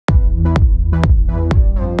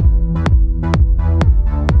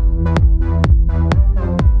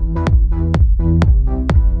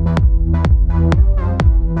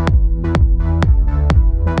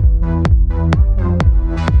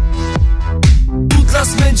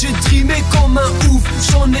semaine j'ai trimé comme un ouf,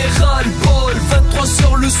 j'en ai ras-le-bol.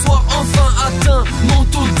 23h le soir, enfin atteint mon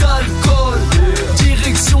taux d'alcool.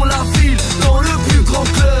 Direction la ville, dans le plus grand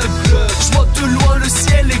club. J'vois de loin le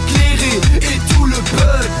ciel éclairé et tout le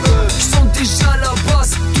peuple.